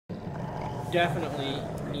definitely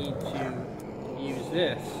need to use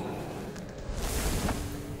this.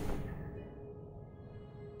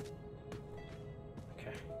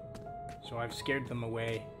 Okay. So I've scared them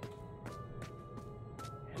away.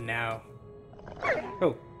 And now...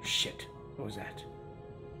 Oh, shit. What was that?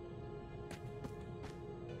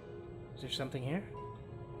 Is there something here?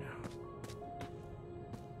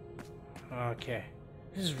 No. Okay.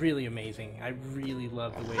 This is really amazing. I really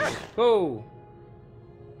love the way it is. Whoa!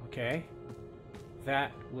 Okay.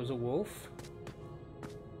 That was a wolf.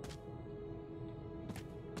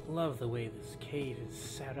 Love the way this cave is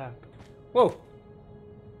set up. Whoa!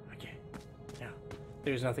 Okay. Now,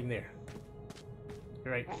 there's nothing there.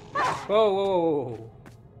 Right. Whoa, whoa, whoa, whoa.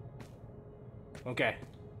 Okay.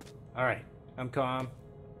 Alright. I'm calm.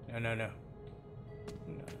 No, no, no.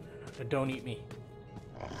 No, no, no. Don't eat me.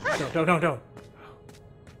 Don't. Oh,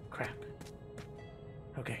 crap.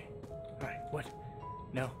 Okay. Alright, what?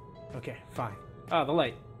 No? Okay, fine. Oh, the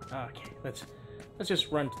light. Okay, let's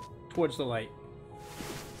just run towards the light.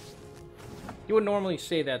 You would normally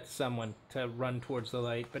say that to someone, to run towards the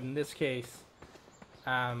light, but in this case,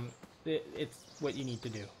 it's what you need to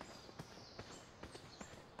do.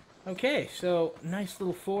 Okay, so nice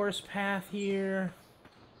little forest path here.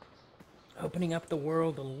 Opening up the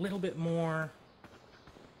world a little bit more.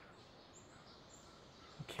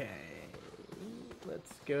 Okay,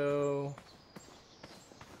 let's go.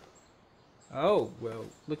 Oh, well,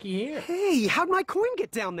 looky here. Hey, how'd my coin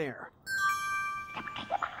get down there?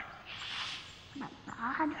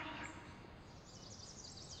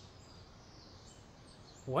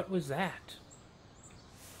 What was that?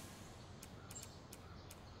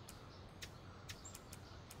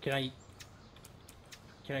 Can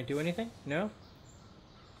I do anything? No?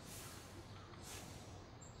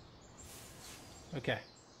 Okay,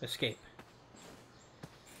 escape.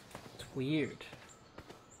 It's weird.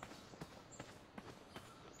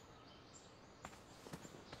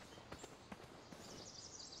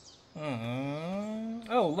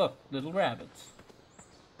 Oh, look, little rabbits.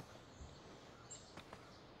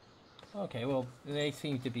 Okay, well, they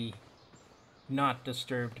seem to be not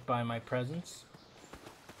disturbed by my presence.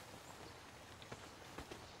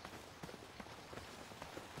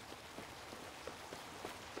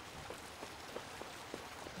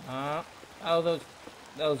 Oh,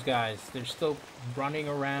 those guys, they're still running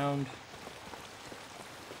around.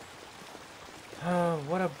 Oh,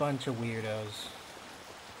 what a bunch of weirdos.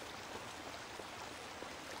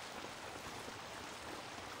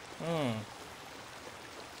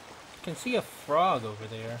 I can see a frog over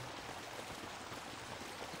there.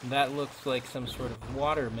 That looks like some sort of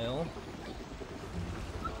water mill.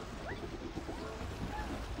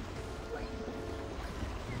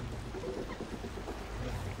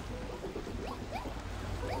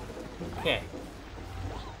 Okay.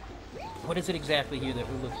 What is it exactly here that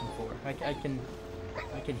we're looking for? I can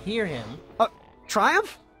hear him.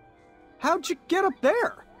 Triumph? How'd you get up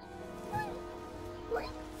there?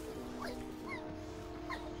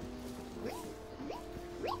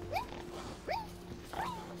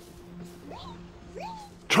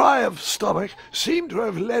 Triumph's stomach seemed to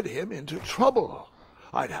have led him into trouble.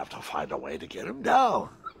 I'd have to find a way to get him down.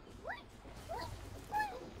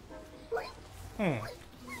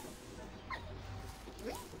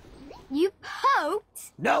 You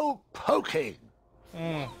poked? No poking.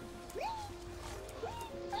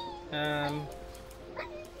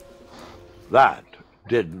 That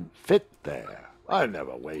didn't fit there. I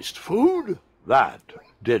never waste food. That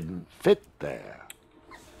didn't fit there.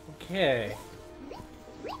 Okay.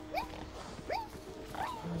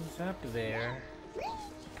 He's up there.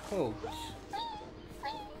 Coach.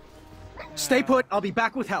 Stay put, I'll be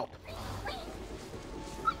back with help.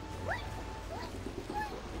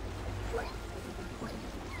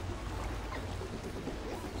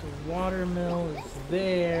 The water mill is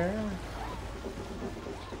there.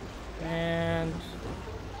 And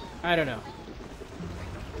I don't know.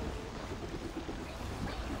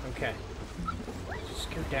 Okay. Just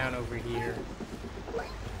go down over here.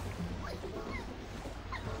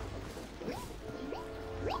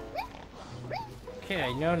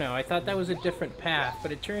 Okay, no, I thought that was a different path,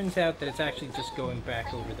 but it turns out that it's actually just going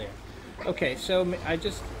back over there. Okay, so I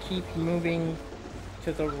just keep moving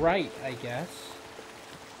to the right, I guess.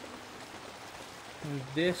 And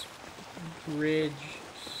this bridge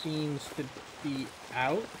seems to be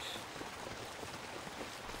out.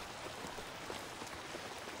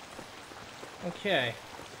 Okay.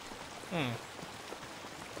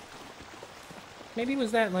 Maybe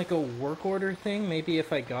was that like a work order thing? Maybe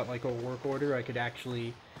if I got like a work order, I could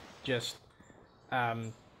actually just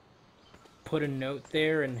put a note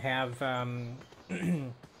there and have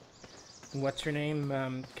what's her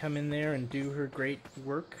name, come in there and do her great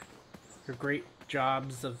work, her great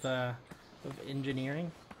jobs of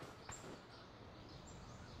engineering.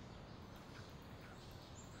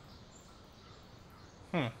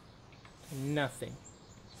 Nothing.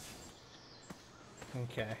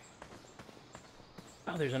 Okay.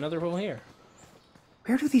 Oh, there's another hole here.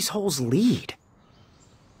 Where do these holes lead?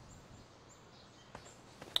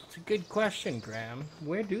 It's a good question, Graham.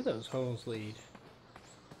 Where do those holes lead?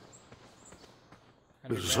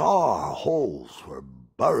 Bizarre holes were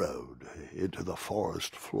burrowed into the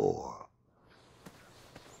forest floor.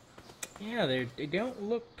 Yeah, they don't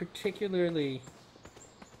look particularly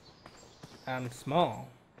small.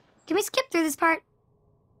 Can we skip through this part?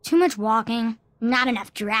 Too much walking, not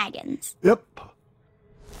enough dragons. Yep.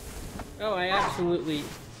 Oh, I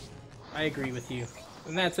agree with you.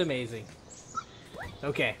 And that's amazing.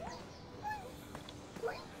 Okay.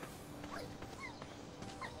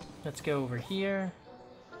 Let's go over here.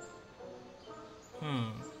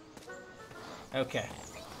 Okay.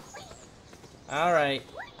 Alright.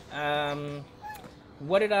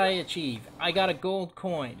 What did I achieve? I got a gold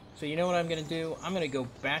coin. So you know what I'm gonna do? I'm gonna go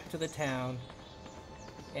back to the town.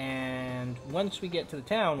 And once we get to the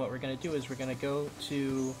town, what we're gonna do is we're gonna go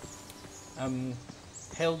to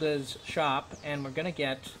Hilda's shop, and we're gonna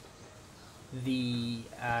get the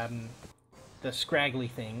scraggly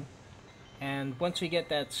thing. And once we get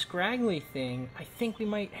that scraggly thing, I think we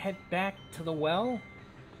might head back to the well.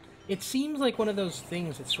 It seems like one of those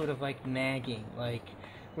things that's sort of like nagging. Like,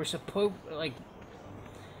 we're supposed, like,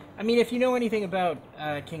 I mean, if you know anything about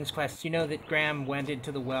King's Quest, you know that Graham went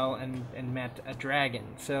into the well and met a dragon.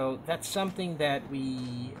 So that's something that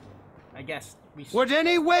I guess we... Would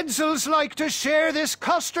any Wedsels like to share this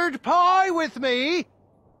custard pie with me?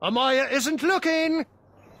 Amaya isn't looking.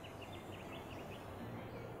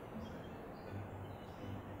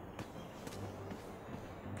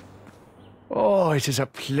 Oh, it is a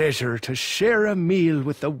pleasure to share a meal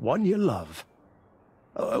with the one you love.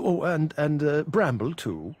 And Bramble,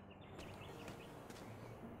 too.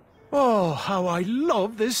 Oh, how I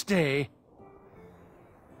love this day.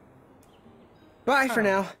 Bye for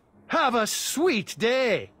now. Have a sweet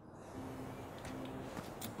day.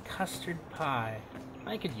 Custard pie.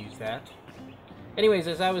 I could use that. Anyways,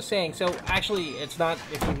 as I was saying, so actually, it's not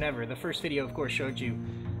If You've Never. The first video, of course, showed you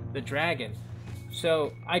the dragon.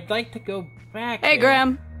 So, I'd like to go back. Hey, there.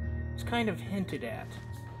 Graham. It's kind of hinted at.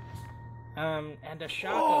 And a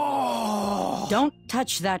shotgun. Don't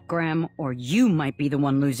touch that, Graham, or you might be the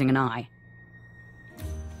one losing an eye.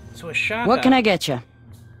 So a shotgun. What can I get you?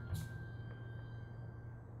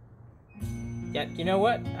 Yeah, you know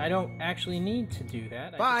what? I don't actually need to do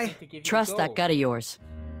that. Bye. I just need to give you Trust that gold. gut of yours.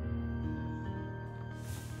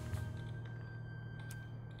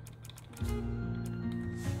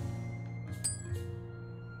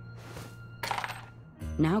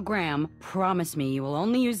 Now, Graham, promise me you will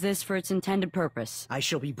only use this for its intended purpose. I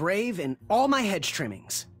shall be brave in all my hedge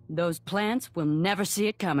trimmings. Those plants will never see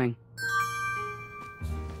it coming.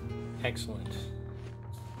 Excellent.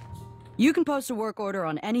 You can post a work order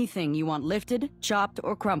on anything you want lifted, chopped,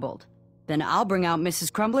 or crumbled. Then I'll bring out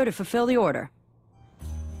Mrs. Crumbler to fulfill the order.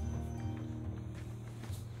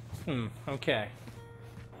 Okay.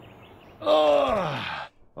 Oh,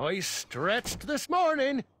 I stretched this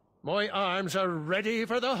morning. My arms are ready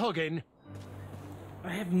for the hugging. I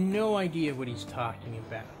have no idea what he's talking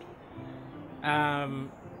about.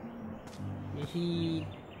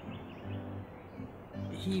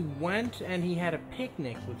 He went and he had a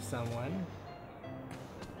picnic with someone.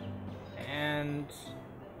 And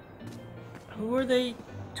who are they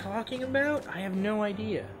talking about? I have no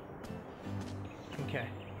idea. Okay.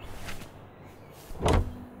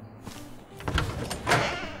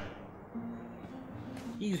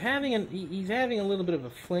 He's having a little bit of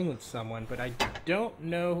a fling with someone, but I don't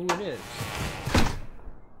know who it is.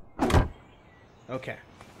 Okay.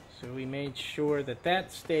 So we made sure that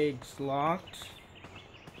that stays locked.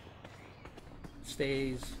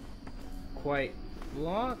 Stays quite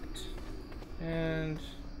locked. And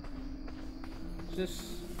is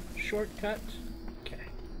this shortcut? Okay.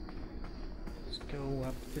 Let's go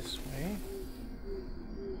up this way.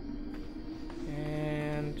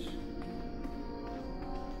 And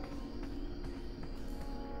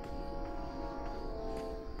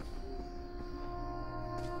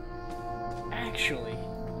actually,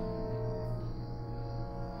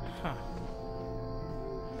 huh.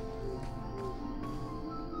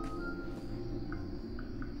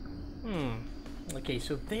 Okay,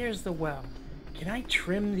 so there's the well. Can I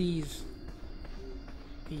trim these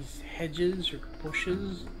hedges or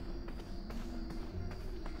bushes?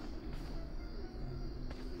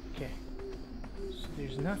 Okay.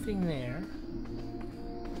 There's nothing there.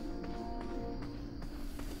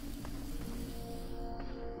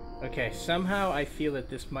 Okay, somehow I feel that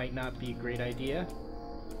this might not be a great idea.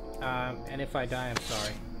 And if I die, I'm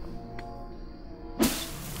sorry.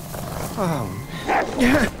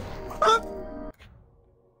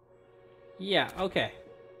 Yeah, okay.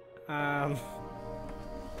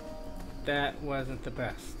 That wasn't the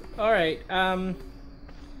best. Alright,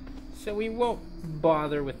 so we won't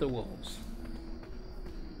bother with the wolves.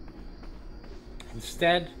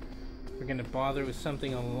 Instead, we're gonna bother with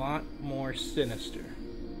something a lot more sinister.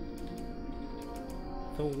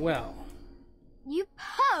 The well. You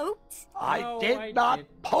poked? I did not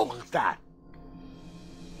poke that.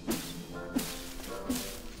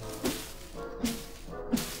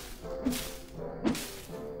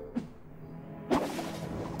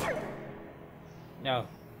 No.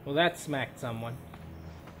 Well, that smacked someone.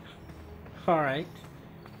 Alright.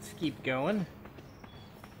 Let's keep going.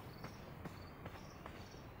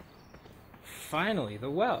 Finally, the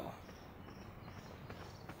well.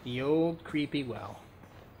 The old creepy well.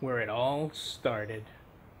 Where it all started.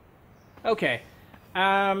 Okay.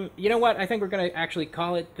 You know what? I think we're gonna actually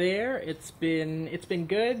call it there. It's been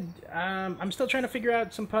good. I'm still trying to figure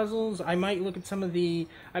out some puzzles. I might look at some of the...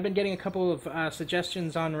 I've been getting a couple of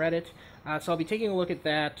suggestions on Reddit, so I'll be taking a look at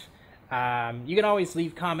that. You can always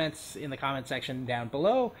leave comments in the comment section down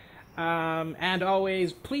below. And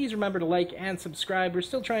always, please remember to like and subscribe. We're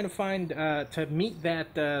still trying to find, to meet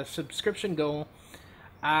that subscription goal.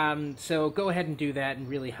 So go ahead and do that and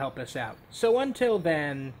really help us out. So until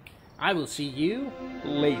then, I will see you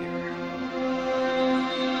later.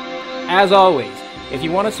 As always, if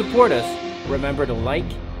you want to support us, remember to like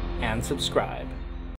and subscribe.